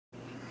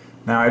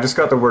Now I just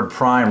got the word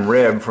prime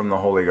rib from the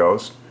Holy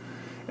Ghost,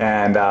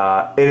 and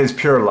it is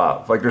pure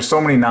love. Like, there's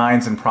so many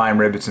 9s in prime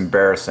rib, it's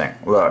embarrassing.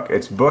 Look,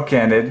 it's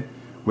bookended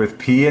with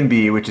P and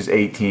B, which is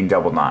 18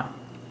 double 9.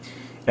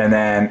 And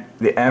then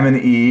the M and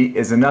E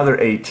is another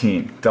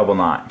 18 double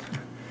 9.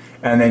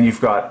 And then you've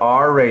got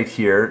R right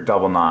here,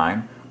 double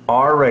 9,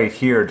 R right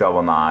here,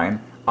 double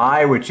 9,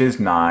 I, which is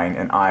 9,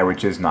 and I,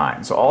 which is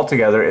 9. So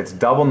altogether, it's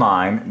double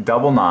 9,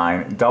 double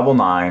 9, double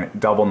 9,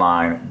 double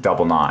 9,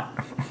 double 9.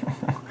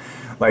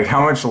 Like,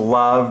 how much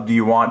love do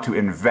you want to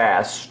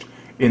invest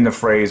in the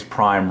phrase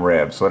prime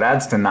rib? So it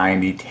adds to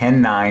 90,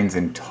 10 9s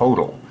in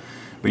total.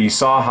 But you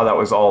saw how that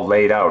was all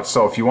laid out.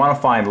 So if you want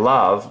to find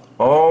love,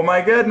 oh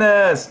my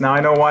goodness, now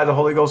I know why the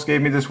Holy Ghost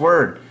gave me this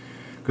word.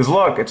 Because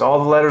look, it's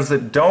all the letters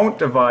that don't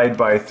divide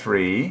by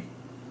 3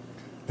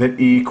 that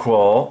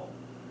equal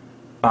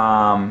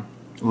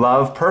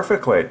love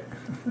perfectly.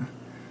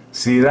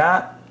 See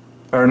that?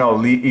 Or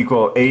no,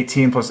 equal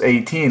 18 plus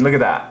 18. Look at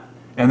that.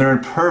 And they're in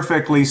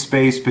perfectly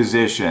spaced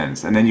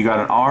positions. And then you got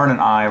an R and an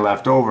I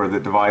left over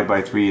that divide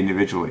by 3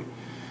 individually.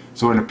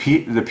 So in the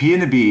P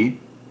and the B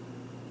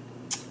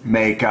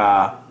make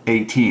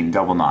 18,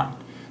 double 9.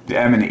 The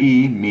M and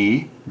E,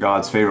 me,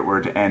 God's favorite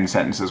word to end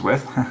sentences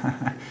with,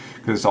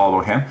 because it's all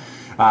about Him,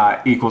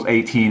 equals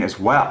 18 as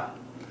well.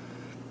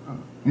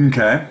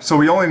 Okay, so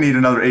we only need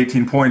another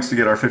 18 points to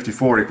get our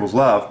 54 equals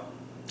love.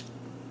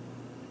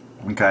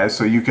 Okay,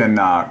 so you can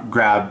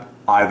grab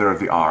either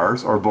of the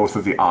R's or both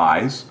of the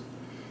I's,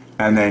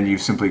 and then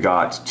you've simply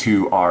got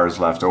 2 R's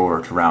left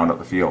over to round up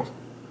the field.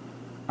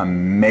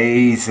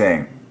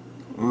 Amazing.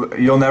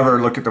 You'll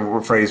never look at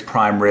the phrase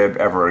prime rib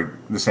ever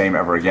the same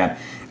ever again,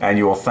 and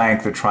you will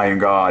thank the Triune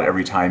God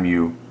every time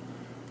you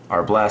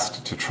are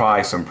blessed to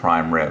try some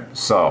prime rib.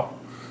 So,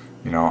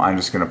 you know, I'm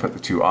just going to put the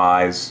 2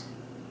 I's,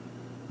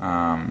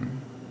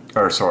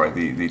 or sorry,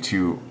 the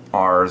 2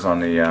 R's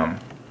on the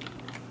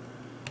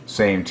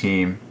same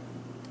team.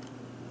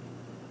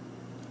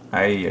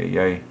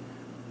 Put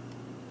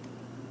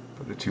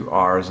the 2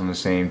 R's on the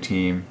same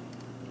team,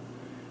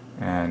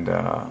 and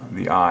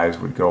the I's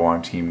would go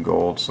on team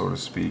gold, so to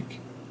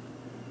speak.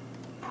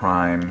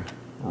 Prime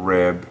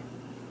rib.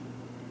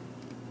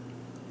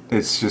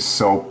 It's just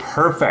so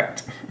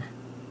perfect.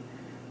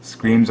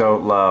 Screams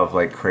out love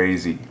like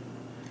crazy.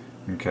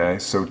 Okay,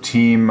 so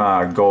team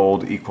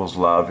gold equals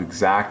love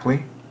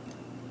exactly.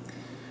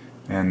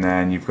 And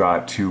then you've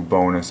got 2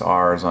 bonus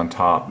R's on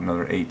top,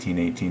 another 18,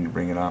 18 to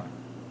bring it up.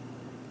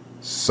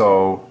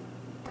 So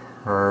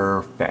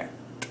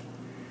perfect.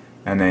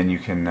 And then you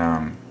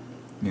can,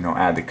 you know,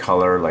 add the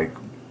color, like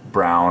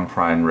brown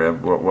prime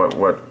rib.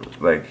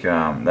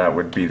 That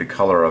would be the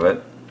color of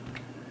it.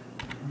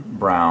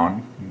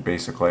 Brown,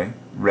 basically.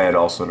 Red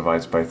also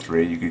divides by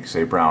 3. You could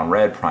say brown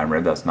red prime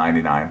rib. That's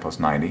 99 plus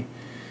 90.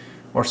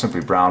 Or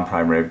simply brown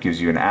prime rib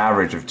gives you an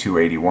average of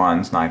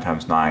 281s, 9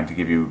 times 9, to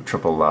give you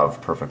triple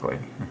love perfectly.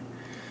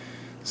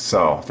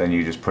 So then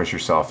you just push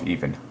yourself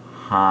even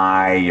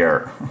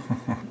higher.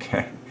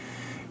 Okay.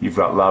 You've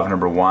got love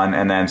number 1,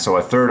 and then so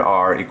a third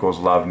R equals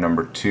love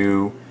number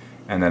 2,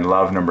 and then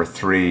love number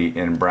 3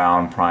 in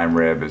brown prime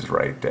rib is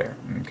right there.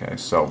 Okay,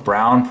 so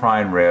brown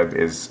prime rib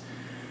is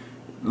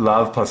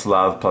love plus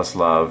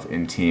love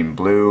in team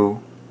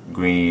blue,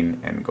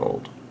 green, and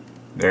gold.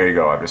 There you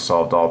go. I've just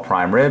solved all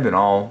prime rib and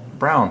all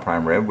brown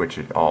prime rib, which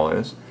it all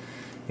is,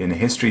 in the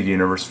history of the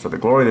universe for the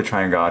glory of the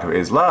Triune God, who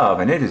is love,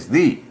 and it is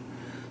the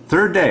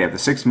 3rd day of the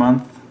 6th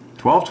month,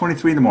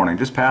 12:23 in the morning,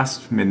 just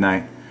past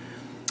midnight,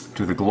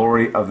 to the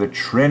glory of the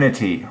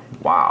Trinity.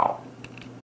 Wow.